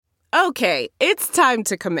Okay, it's time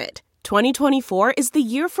to commit. 2024 is the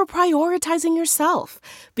year for prioritizing yourself.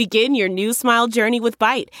 Begin your new smile journey with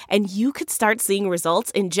Byte, and you could start seeing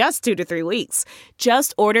results in just 2 to 3 weeks.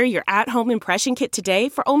 Just order your at-home impression kit today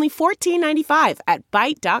for only $14.95 at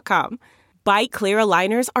Byte.com. Byte Clear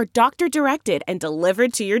aligners are doctor-directed and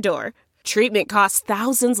delivered to your door. Treatment costs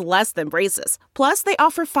thousands less than braces. Plus, they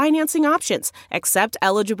offer financing options, accept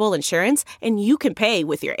eligible insurance, and you can pay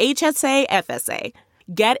with your HSA, FSA.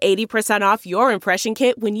 Get 80% off your impression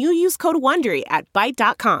kit when you use code WONDERY at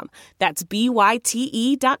Byte.com. That's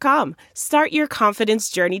BYTE.com. Start your confidence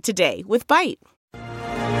journey today with Byte.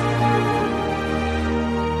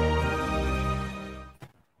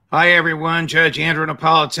 Hi, everyone. Judge Andrew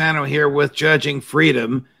Napolitano here with Judging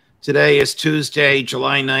Freedom. Today is Tuesday,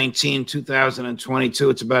 July 19, 2022.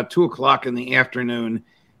 It's about 2 o'clock in the afternoon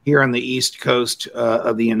here on the East Coast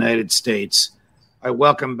of the United States. I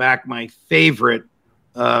welcome back my favorite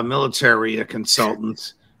military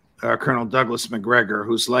consultant, Colonel Douglas Macgregor,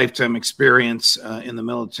 whose lifetime experience in the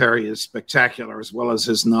military is spectacular, as well as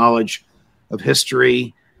his knowledge of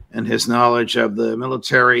history and his knowledge of the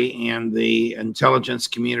military and the intelligence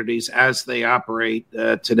communities as they operate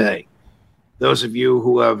today. Those of you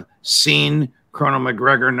who have seen Colonel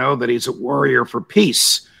Macgregor know that he's a warrior for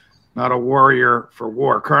peace, not a warrior for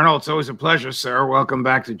war. Colonel, it's always a pleasure, sir. Welcome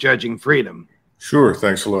back to Judging Freedom. Sure.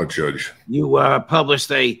 Thanks a lot, Judge. You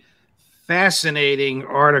published a fascinating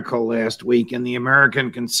article last week in the American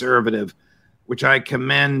Conservative, which I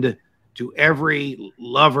commend to every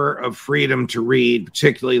lover of freedom to read,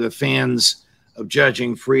 particularly the fans of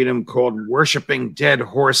Judging Freedom, called Worshipping Dead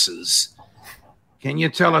Horses. Can you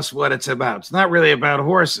tell us what it's about? It's not really about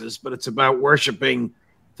horses, but it's about worshiping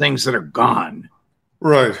things that are gone.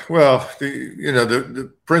 Right. Well,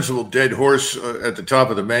 the principal dead horse at the top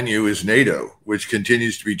of the menu is NATO, which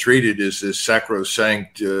continues to be treated as this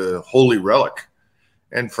sacrosanct holy relic.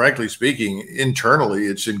 And frankly speaking, internally,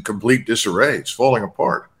 it's in complete disarray. It's falling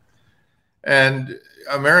apart. And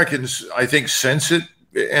Americans, I think, sense it,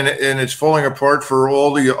 and it's falling apart for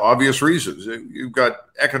all the obvious reasons. You've got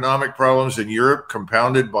economic problems in Europe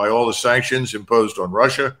compounded by all the sanctions imposed on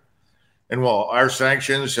Russia. And while our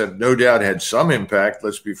sanctions have no doubt had some impact,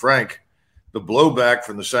 let's be frank, the blowback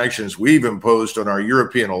from the sanctions we've imposed on our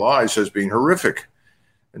European allies has been horrific.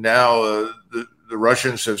 And now the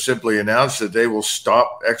Russians have simply announced that they will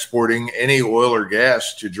stop exporting any oil or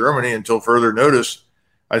gas to Germany until further notice.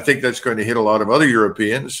 I think that's going to hit a lot of other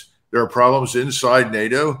Europeans. There are problems inside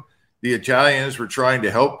NATO. The Italians were trying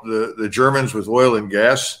to help the Germans with oil and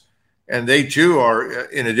gas, and they too are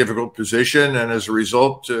in a difficult position. And as a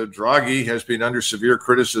result, Draghi has been under severe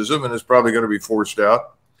criticism and is probably going to be forced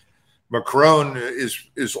out. Macron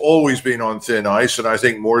is always been on thin ice, and I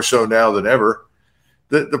think more so now than ever.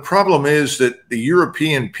 The problem is that the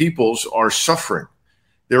European peoples are suffering.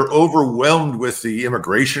 They're overwhelmed with the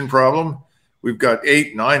immigration problem. We've got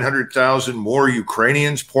 900,000 more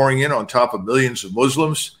Ukrainians pouring in on top of millions of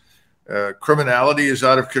Muslims. Criminality is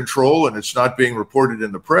out of control, and it's not being reported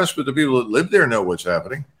in the press, but the people that live there know what's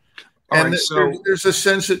happening. And there's a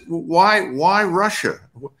sense that why Russia?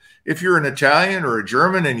 If you're an Italian or a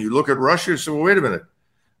German and you look at Russia, you say, well, wait a minute.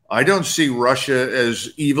 I don't see Russia as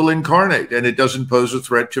evil incarnate, and it doesn't pose a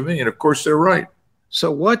threat to me. And of course, they're right.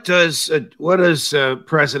 So what does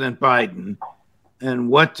President Biden and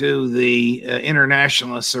what do the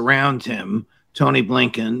internationalists around him, Tony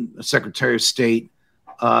Blinken, Secretary of State,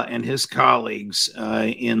 and his colleagues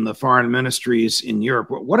in the foreign ministries in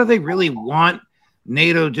Europe, what do they really want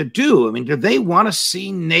NATO to do? I mean, do they want to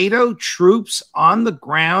see NATO troops on the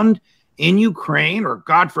ground in Ukraine or,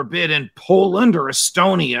 God forbid, in Poland or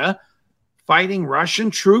Estonia fighting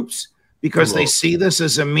Russian troops because they see this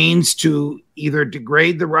as a means to either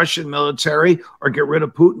degrade the Russian military or get rid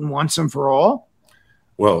of Putin once and for all?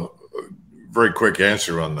 Well, very quick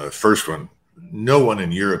answer on the first one. No one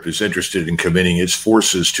in Europe is interested in committing its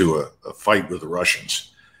forces to a fight with the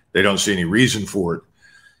Russians. They don't see any reason for it.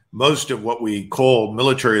 Most of what we call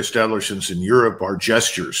military establishments in Europe are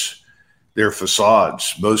gestures. They're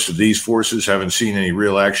facades. Most of these forces haven't seen any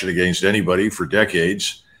real action against anybody for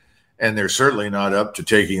decades, and they're certainly not up to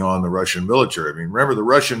taking on the Russian military. I mean, remember, the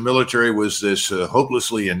Russian military was this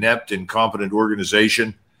hopelessly inept, incompetent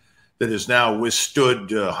organization that has now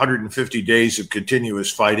withstood 150 days of continuous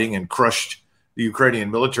fighting and crushed the Ukrainian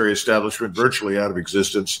military establishment virtually out of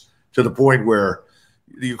existence, to the point where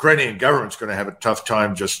the Ukrainian government's going to have a tough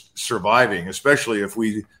time just surviving, especially if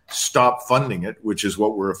we stop funding it, which is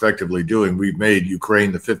what we're effectively doing. We've made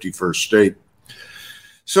Ukraine the 51st state.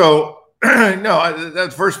 So, no,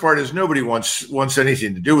 that first part is nobody wants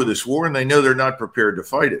anything to do with this war, and they know they're not prepared to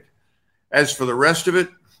fight it. As for the rest of it,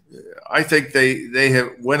 I think they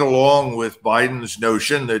have went along with Biden's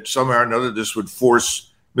notion that somehow or another this would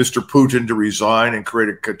force Mr. Putin to resign and create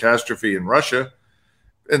a catastrophe in Russia.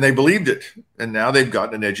 And they believed it. And now they've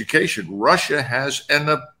gotten an education. Russia has an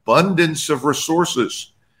abundance of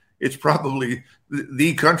resources. It's probably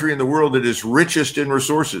the country in the world that is richest in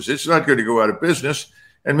resources. It's not going to go out of business.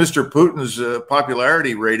 And Mr. Putin's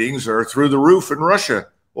popularity ratings are through the roof in Russia.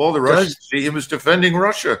 All the Russians see him as defending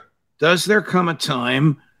Russia. Does there come a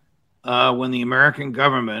time when the American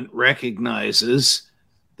government recognizes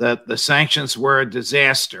that the sanctions were a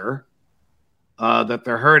disaster, that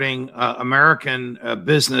they're hurting American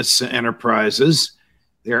business enterprises?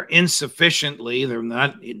 They're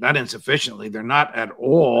not at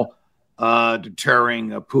all deterring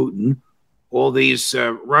Putin. All these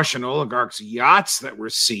Russian oligarchs' yachts that were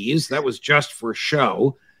seized, that was just for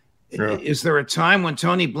show. Sure. Is there a time when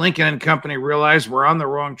Tony Blinken and company realize we're on the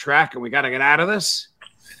wrong track and we got to get out of this?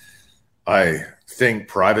 I think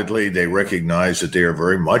privately they recognize that they are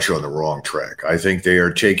very much on the wrong track. I think they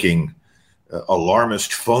are taking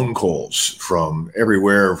alarmist phone calls from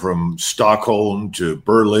everywhere, from Stockholm to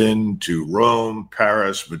Berlin to Rome,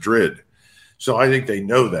 Paris, Madrid. So I think they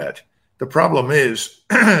know that. The problem is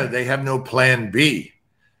they have no plan B.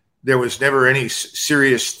 There was never any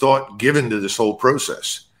serious thought given to this whole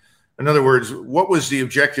process. In other words, what was the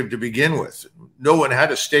objective to begin with? No one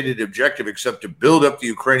had a stated objective except to build up the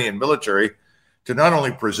Ukrainian military to not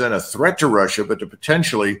only present a threat to Russia, but to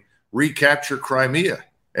potentially recapture Crimea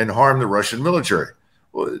and harm the Russian military.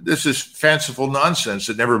 Well, this is fanciful nonsense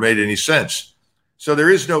that never made any sense. So there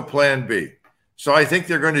is no plan B. So I think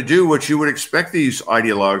they're going to do what you would expect these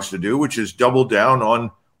ideologues to do, which is double down on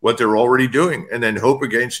what they're already doing and then hope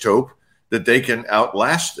against hope that they can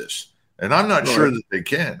outlast this. And I'm not sure that they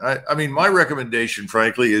can. I mean, my recommendation,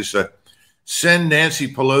 frankly, is send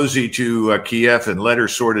Nancy Pelosi to Kiev and let her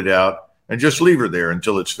sort it out and just leave her there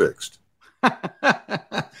until it's fixed.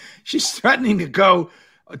 She's threatening to go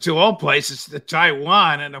to all places, to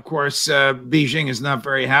Taiwan. And of course, Beijing is not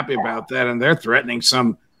very happy about that. And they're threatening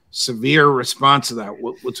some severe response to that.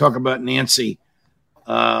 We'll talk about Nancy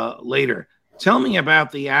later. Tell me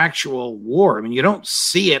about the actual war. I mean, you don't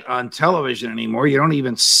see it on television anymore. You don't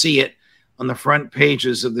even see it on the front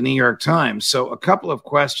pages of the New York Times. So a couple of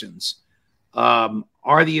questions.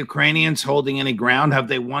 Are the Ukrainians holding any ground? Have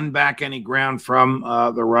they won back any ground from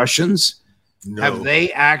the Russians? No. Have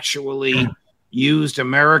they actually used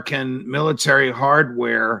American military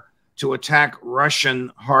hardware to attack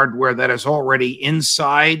Russian hardware that is already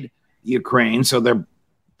inside Ukraine? So they're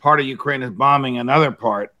part of Ukraine is bombing another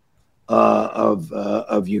part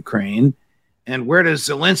of Ukraine. And where does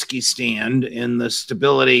Zelensky stand in his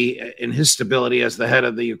stability as the head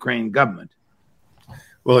of the Ukrainian government?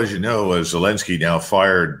 Well, as you know, Zelensky now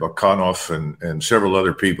fired Bakhanov and several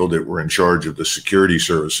other people that were in charge of the security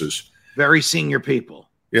services. Very senior people.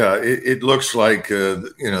 Yeah, it looks like,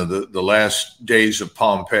 the last days of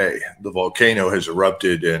Pompeii. The volcano has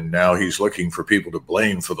erupted, and now he's looking for people to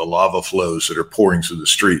blame for the lava flows that are pouring through the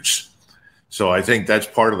streets. So I think that's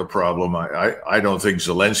part of the problem. I don't think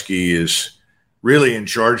Zelensky is really in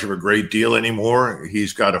charge of a great deal anymore.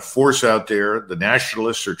 He's got a force out there. The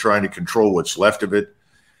nationalists are trying to control what's left of it.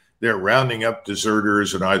 They're rounding up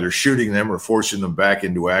deserters and either shooting them or forcing them back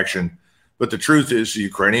into action. But the truth is the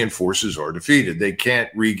Ukrainian forces are defeated. They can't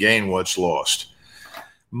regain what's lost.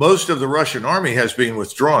 Most of the Russian army has been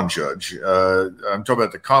withdrawn, Judge. I'm talking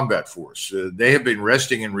about the combat force. They have been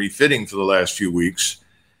resting and refitting for the last few weeks.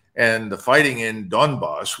 And the fighting in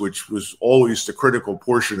Donbass, which was always the critical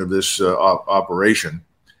portion of this operation,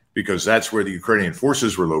 because that's where the Ukrainian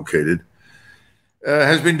forces were located,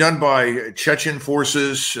 has been done by Chechen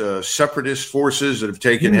forces, separatist forces that have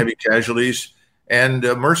taken heavy casualties, and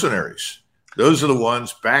mercenaries. Those are the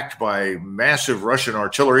ones backed by massive Russian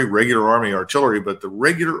artillery, regular army artillery, but the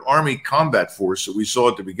regular army combat force that we saw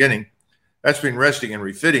at the beginning, that's been resting and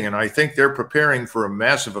refitting, and I think they're preparing for a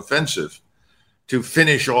massive offensive to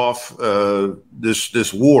finish off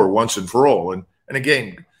this war once and for all. And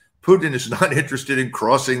again, Putin is not interested in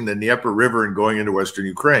crossing the Dnieper River and going into Western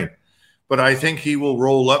Ukraine. But I think he will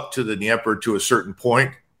roll up to the Dnieper to a certain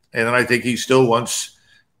point, and I think he still wants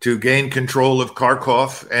to gain control of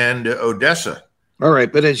Kharkov and Odessa. All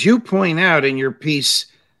right, but as you point out in your piece,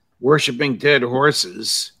 Worshipping Dead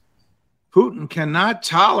Horses, Putin cannot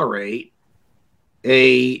tolerate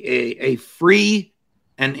a free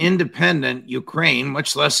and independent Ukraine,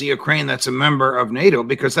 much less a Ukraine that's a member of NATO,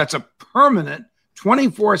 because that's a permanent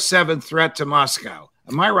 24/7 threat to Moscow.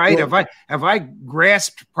 Am I right? Well, have I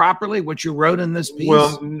grasped properly what you wrote in this piece?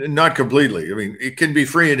 Well, not completely. I mean, it can be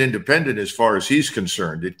free and independent as far as he's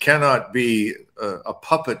concerned. It cannot be a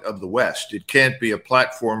puppet of the West. It can't be a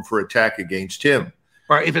platform for attack against him.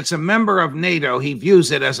 Or if it's a member of NATO, he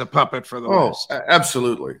views it as a puppet for the West.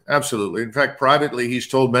 Absolutely. Absolutely. In fact, privately, he's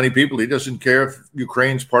told many people he doesn't care if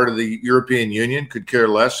Ukraine's part of the European Union, could care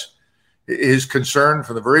less. His concern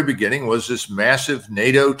from the very beginning was this massive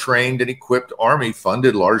NATO-trained and equipped army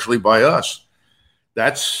funded largely by us.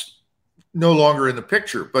 That's no longer in the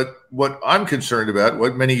picture. But what I'm concerned about,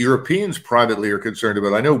 what many Europeans privately are concerned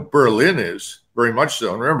about, I know Berlin is very much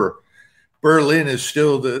so. And remember, Berlin is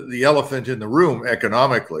still the elephant in the room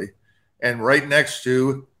economically. And right next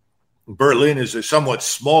to Berlin is a somewhat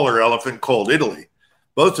smaller elephant called Italy.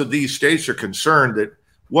 Both of these states are concerned that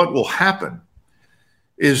what will happen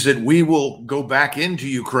is that we will go back into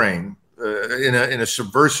Ukraine in a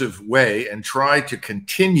subversive way and try to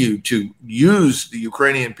continue to use the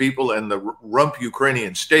Ukrainian people and the rump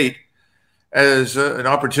Ukrainian state as an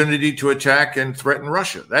opportunity to attack and threaten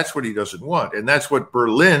Russia. That's what he doesn't want. And that's what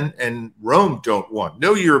Berlin and Rome don't want.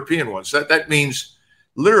 No European wants that. That means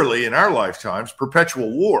literally in our lifetimes,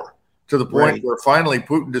 perpetual war, to the point where finally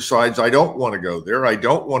Putin decides, I don't want to go there. I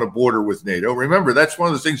don't want a border with NATO. Remember, that's one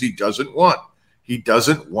of the things he doesn't want. He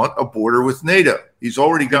doesn't want a border with NATO. He's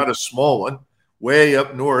already got a small one way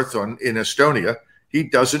up north in Estonia. He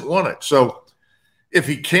doesn't want it. So if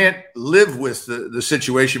he can't live with the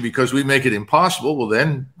situation because we make it impossible, well,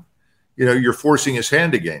 then, you're forcing his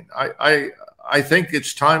hand again. I think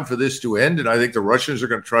it's time for this to end, and I think the Russians are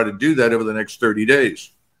going to try to do that over the next 30 days.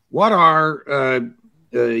 What are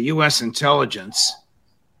U.S. intelligence,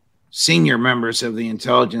 senior members of the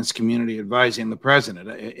intelligence community advising the president?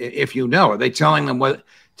 If you know, are they telling him what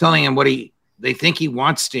they think he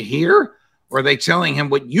wants to hear? Or are they telling him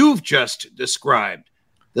what you've just described,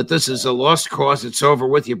 that this is a lost cause, it's over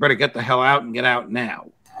with, you better get the hell out and get out now?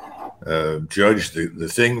 Judge, the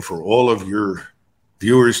thing for all of your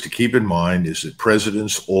viewers to keep in mind is that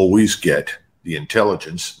presidents always get the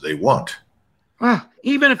intelligence they want. Well,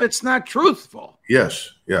 even if it's not truthful.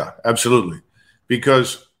 Yes, yeah, absolutely.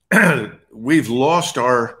 Because we've lost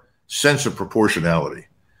our sense of proportionality.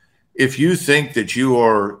 If you think that you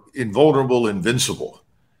are invulnerable, invincible,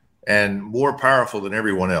 and more powerful than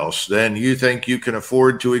everyone else, then you think you can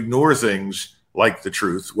afford to ignore things like the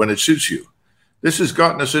truth when it suits you. This has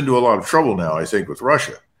gotten us into a lot of trouble now, I think, with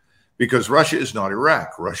Russia, because Russia is not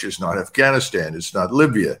Iraq. Russia is not Afghanistan. It's not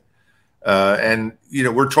Libya. And,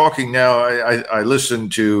 we're talking now, I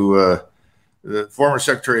listened to the former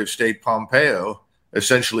Secretary of State Pompeo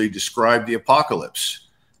essentially described the apocalypse,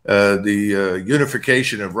 the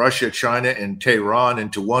unification of Russia, China, and Tehran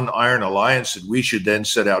into one iron alliance that we should then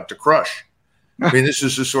set out to crush. I mean, this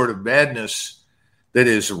is the sort of madness that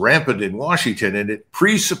is rampant in Washington, and it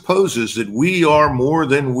presupposes that we are more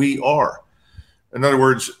than we are. In other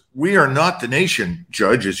words, we are not the nation,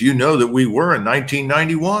 Judge, as you know, that we were in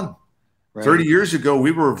 1991. Right. 30 years ago,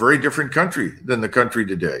 we were a very different country than the country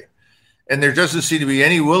today. And there doesn't seem to be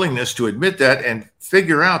any willingness to admit that and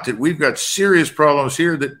figure out that we've got serious problems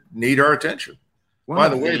here that need our attention. By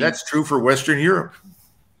the way, that's true for Western Europe.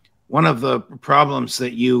 One of the problems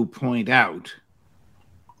that you point out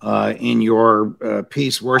in your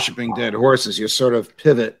piece, Worshipping Dead Horses, you sort of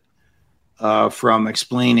pivot from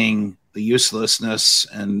explaining the uselessness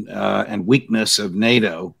and weakness of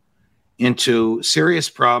NATO into serious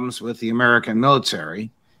problems with the American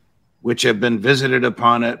military, which have been visited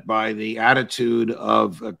upon it by the attitude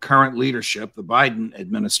of current leadership, the Biden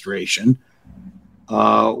administration,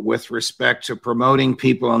 with respect to promoting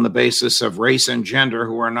people on the basis of race and gender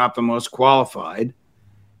who are not the most qualified,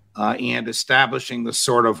 and establishing the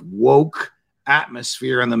sort of woke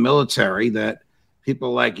atmosphere in the military that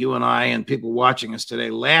people like you and I and people watching us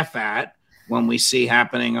today laugh at when we see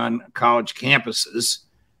happening on college campuses.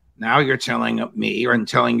 Now you're telling me and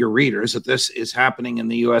telling your readers that this is happening in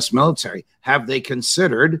the U.S. military. Have they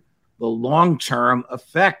considered the long-term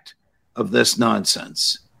effect of this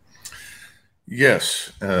nonsense?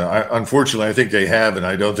 Yes. Unfortunately, I think they have, and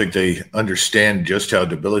I don't think they understand just how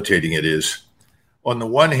debilitating it is. On the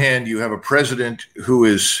one hand, you have a president who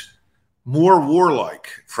is more warlike,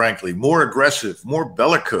 frankly, more aggressive, more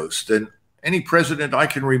bellicose than any president I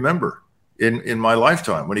can remember in my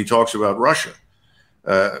lifetime when he talks about Russia.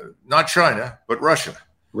 Not China, but Russia.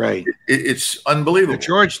 Right. It's unbelievable.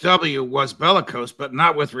 George W. was bellicose, but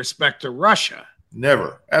not with respect to Russia.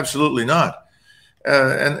 Never. Absolutely not.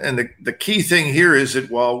 And the key thing here is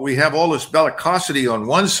that while we have all this bellicosity on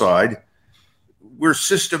one side, we're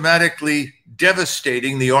systematically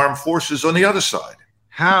devastating the armed forces on the other side.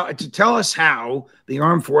 tell us how the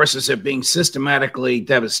armed forces are being systematically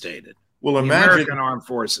devastated. Well, imagine American armed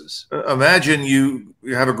forces. Imagine you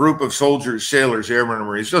have a group of soldiers, sailors, airmen, and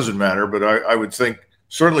Marines. Doesn't matter, but I would think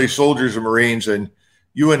certainly soldiers and Marines, and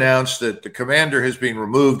you announce that the commander has been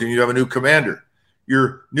removed and you have a new commander.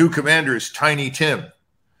 Your new commander is Tiny Tim,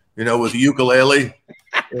 with the ukulele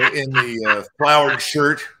in the flowered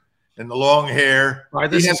shirt and the long hair.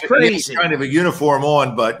 This is crazy. He has kind of a uniform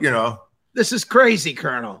on, but, This is crazy,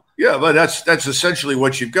 Colonel. Yeah, but that's essentially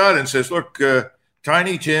what you've got, and says, look,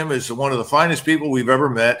 Tiny Tim is one of the finest people we've ever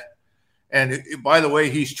met. And by the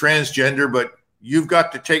way, he's transgender, but you've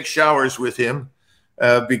got to take showers with him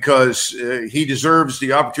because he deserves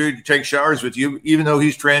the opportunity to take showers with you, even though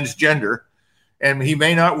he's transgender. And he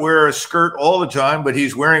may not wear a skirt all the time, but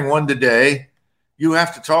he's wearing one today. You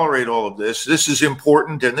have to tolerate all of this. This is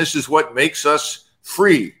important, and this is what makes us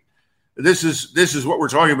free. This is what we're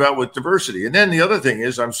talking about with diversity. And then the other thing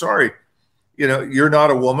is, I'm sorry, you're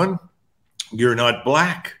not a woman. You're not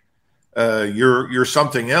black. You're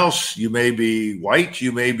something else. You may be white.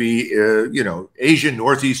 You may be, Asian,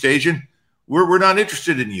 Northeast Asian. We're not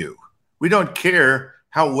interested in you. We don't care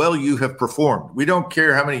how well you have performed. We don't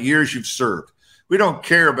care how many years you've served. We don't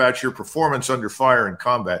care about your performance under fire in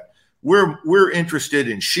combat. We're interested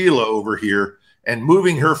in Sheila over here and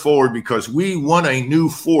moving her forward because we want a new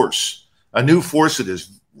force that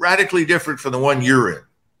is radically different from the one you're in.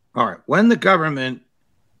 All right. When the government,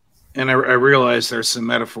 and I realize there's some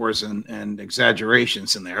metaphors and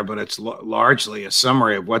exaggerations in there, but it's largely a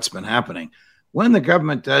summary of what's been happening. When the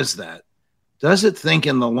government does that, does it think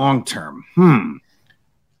in the long term,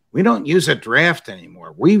 we don't use a draft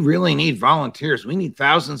anymore. We really need volunteers. We need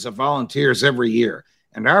thousands of volunteers every year.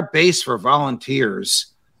 And our base for volunteers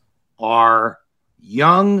are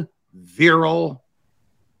young, virile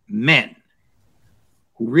men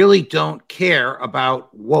who really don't care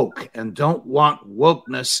about woke and don't want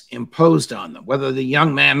wokeness imposed on them, whether the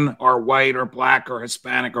young men are white or black or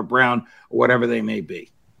Hispanic or brown or whatever they may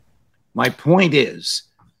be. My point is,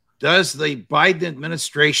 does the Biden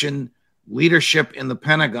administration leadership in the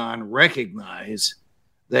Pentagon recognize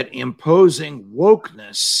that imposing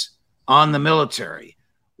wokeness on the military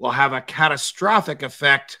will have a catastrophic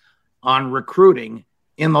effect on recruiting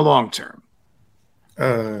in the long term?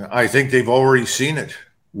 I think they've already seen it.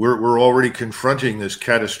 We're already confronting this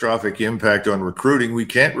catastrophic impact on recruiting. We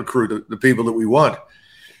can't recruit the people that we want.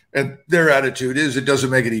 And their attitude is it doesn't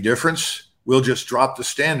make any difference. We'll just drop the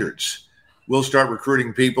standards. We'll start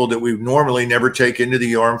recruiting people that we normally never take into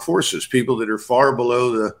the armed forces, people that are far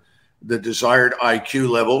below the desired IQ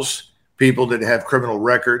levels, people that have criminal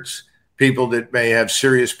records, people that may have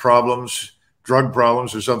serious problems, drug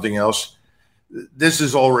problems or something else. This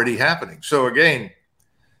is already happening. So again,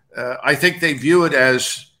 I think they view it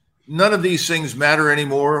as none of these things matter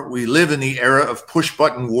anymore. We live in the era of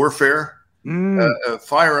push-button warfare.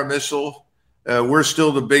 Fire a missile. We're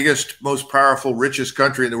still the biggest, most powerful, richest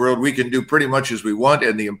country in the world. We can do pretty much as we want.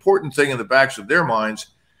 And the important thing in the backs of their minds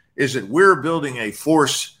is that we're building a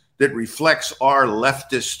force that reflects our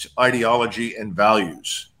leftist ideology and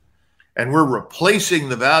values. And we're replacing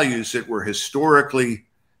the values that were historically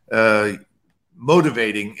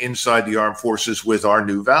motivating inside the armed forces with our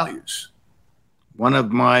new values. One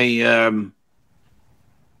of my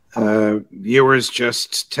viewers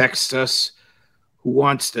just texted us, who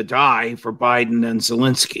wants to die for Biden and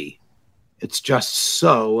Zelensky. It's just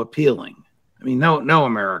so appealing. I mean, no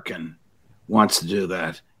American wants to do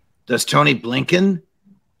that. Does Tony Blinken?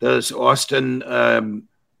 Does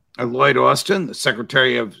Lloyd Austin, the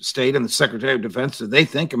Secretary of State and the Secretary of Defense, do they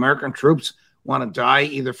think American troops want to die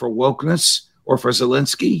either for wokeness or for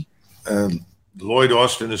Zelensky? Lloyd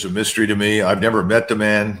Austin is a mystery to me. I've never met the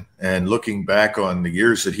man. And looking back on the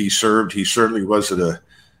years that he served, he certainly was an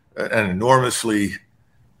enormously,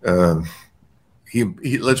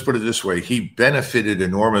 let's put it this way, he benefited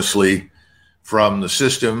enormously from the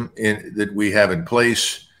system that we have in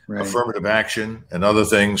place, right. Affirmative action and other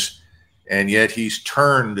things. And yet he's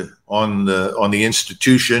turned on the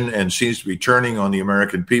institution and seems to be turning on the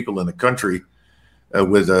American people in the country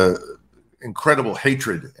with incredible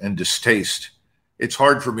hatred and distaste. It's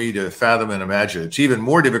hard for me to fathom and imagine. It's even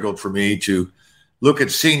more difficult for me to look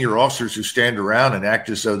at senior officers who stand around and act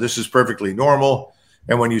as though this is perfectly normal.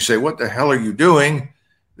 And when you say, what the hell are you doing?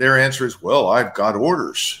 Their answer is, well, I've got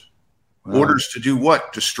orders. Wow. Orders to do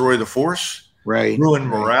what? Destroy the force? Right. Ruin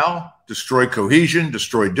morale? Destroy cohesion?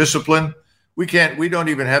 Destroy discipline? We don't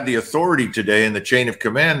even have the authority today in the chain of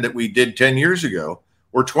command that we did 10 years ago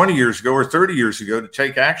or 20 years ago or 30 years ago to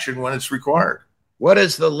take action when it's required. What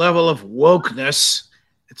is the level of wokeness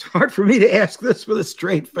It's hard for me to ask this with a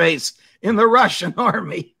straight face. In the Russian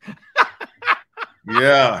army.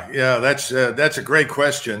 Yeah, that's a great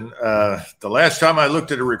question. The last time I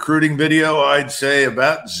looked at a recruiting video, I'd say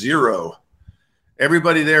about zero.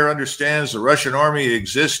 Everybody there understands the Russian army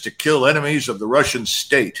exists to kill enemies of the Russian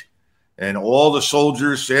state. And all the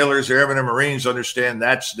soldiers, sailors, airmen, and Marines understand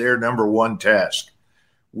that's their number one task.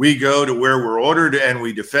 We go to where we're ordered and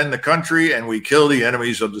we defend the country and we kill the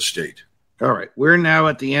enemies of the state. All right. We're now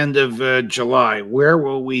at the end of July. Where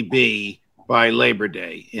will we be by Labor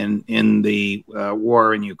Day in the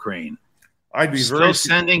war in Ukraine? I'd be still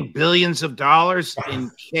sending billions of dollars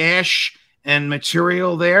in cash and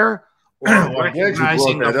material there, or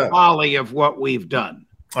recognizing the folly of what we've done?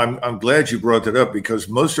 I'm glad you brought that up, because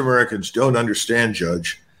most Americans don't understand,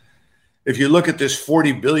 Judge. If you look at this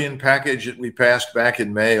 $40 billion package that we passed back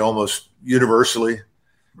in May, almost universally,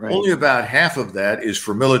 right, only about half of that is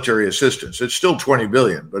for military assistance. It's still $20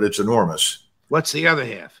 billion, but it's enormous. What's the other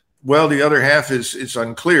half? Well, the other half it's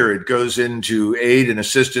unclear. It goes into aid and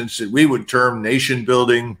assistance that we would term nation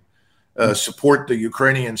building, support the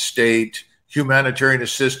Ukrainian state, humanitarian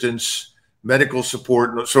assistance, medical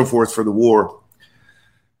support, and so forth for the war.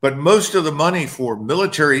 But most of the money for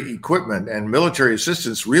military equipment and military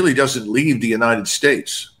assistance really doesn't leave the United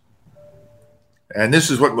States. And this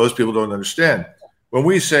is what most people don't understand. When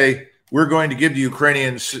we say we're going to give the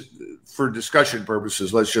Ukrainians, for discussion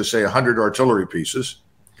purposes, let's just say 100 artillery pieces,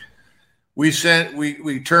 we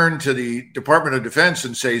turn to the Department of Defense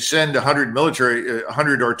and say, send 100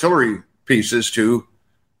 artillery pieces to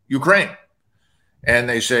Ukraine. And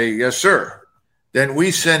they say, yes, sir. Then we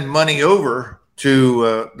send money over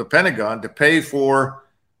to the Pentagon to pay for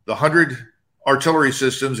the 100 artillery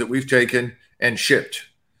systems that we've taken and shipped.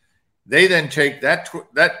 They then take that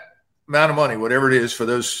amount of money, whatever it is, for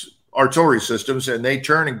those artillery systems, and they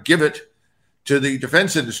turn and give it to the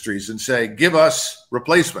defense industries and say, give us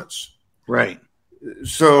replacements. Right.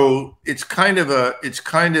 So it's kind of a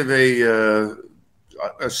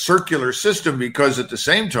circular system, because at the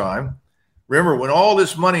same time, remember, when all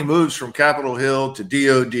this money moves from Capitol Hill to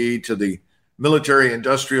DOD to the military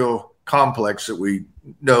industrial complex that we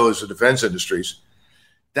know as the defense industries,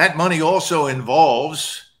 that money also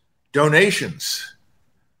involves donations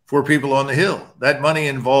for people on the Hill. That money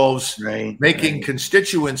involves making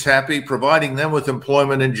constituents happy, providing them with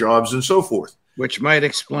employment and jobs and so forth. Which might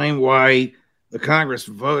explain why the Congress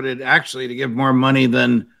voted actually to give more money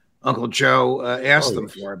than Uncle Joe asked them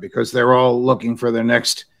for, because they're all looking for their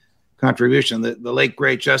next contribution. The late,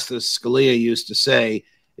 great Justice Scalia used to say,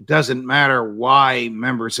 it doesn't matter why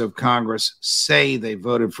members of Congress say they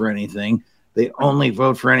voted for anything. They only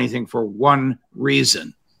vote for anything for one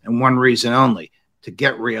reason, and one reason only: to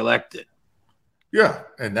get reelected. Yeah,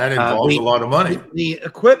 and that involves a lot of money. The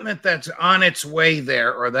equipment that's on its way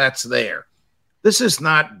there, or that's there, this is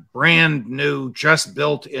not brand new, just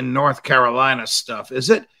built in North Carolina stuff, is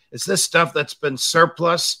it? Is this stuff that's been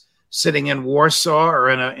surplus, sitting in Warsaw or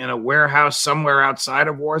in a warehouse somewhere outside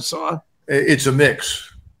of Warsaw? It's a mix.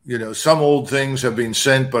 You know, some old things have been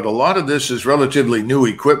sent, but a lot of this is relatively new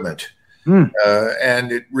equipment.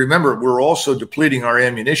 Remember, we're also depleting our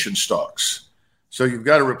ammunition stocks. So you've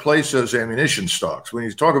got to replace those ammunition stocks. When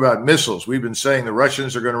you talk about missiles, we've been saying the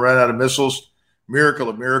Russians are going to run out of missiles. Miracle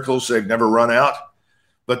of miracles, they've never run out.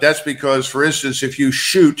 But that's because, for instance, if you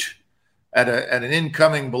shoot at an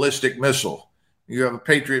incoming ballistic missile, you have a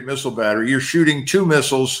Patriot missile battery, you're shooting 2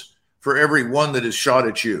 missiles for every one that is shot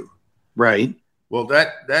at you. Right. Well,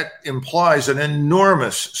 that implies an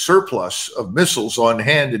enormous surplus of missiles on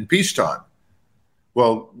hand in peacetime.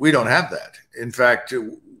 Well, we don't have that. In fact,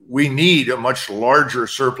 we need a much larger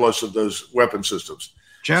surplus of those weapon systems.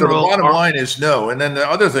 So the bottom line is no. And then the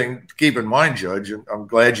other thing to keep in mind, Judge, and I'm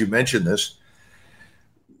glad you mentioned this,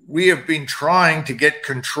 we have been trying to get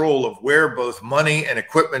control of where both money and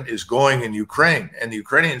equipment is going in Ukraine, and the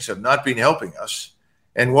Ukrainians have not been helping us.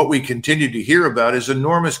 And what we continue to hear about is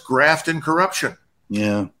enormous graft and corruption.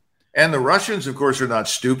 Yeah. And the Russians, of course, are not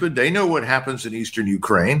stupid. They know what happens in eastern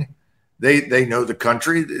Ukraine. They know the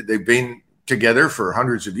country. They've been together for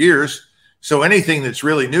hundreds of years. So anything that's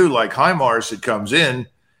really new, like HIMARS that comes in,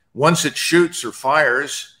 once it shoots or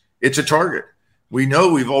fires, it's a target. We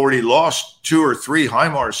know we've already lost 2 or 3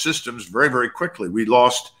 HIMARS systems very, very quickly. We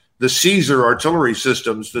lost the Caesar artillery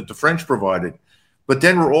systems that the French provided. But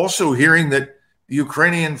then we're also hearing that the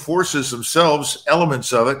Ukrainian forces themselves,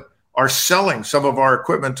 elements of it, are selling some of our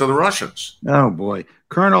equipment to the Russians. Oh, boy.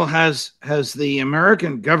 Colonel, has the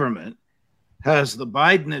American government, has the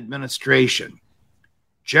Biden administration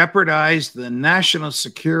jeopardized the national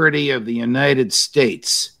security of the United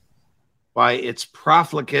States by its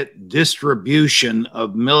profligate distribution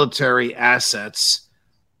of military assets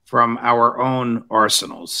from our own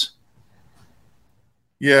arsenals?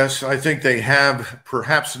 Yes, I think they have,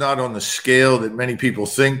 perhaps not on the scale that many people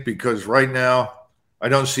think, because right now I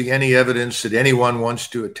don't see any evidence that anyone wants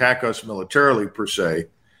to attack us militarily per se.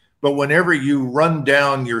 But whenever you run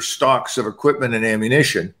down your stocks of equipment and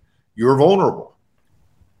ammunition, you're vulnerable.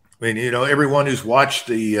 I mean, you know, everyone who's watched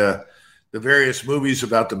the various movies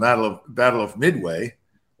about the Battle of Midway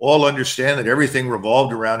all understand that everything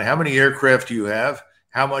revolved around how many aircraft do you have,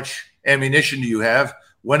 how much ammunition do you have,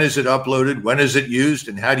 when is it uploaded, when is it used,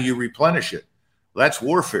 and how do you replenish it? Well, that's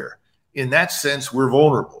warfare. In that sense, we're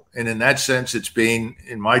vulnerable. And in that sense, it's being,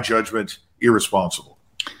 in my judgment, irresponsible.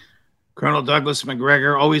 Colonel Douglas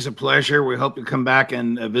Macgregor, always a pleasure. We hope you come back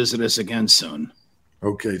and visit us again soon.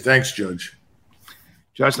 Okay, thanks, Judge.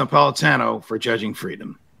 Judge Napolitano for Judging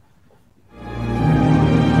Freedom.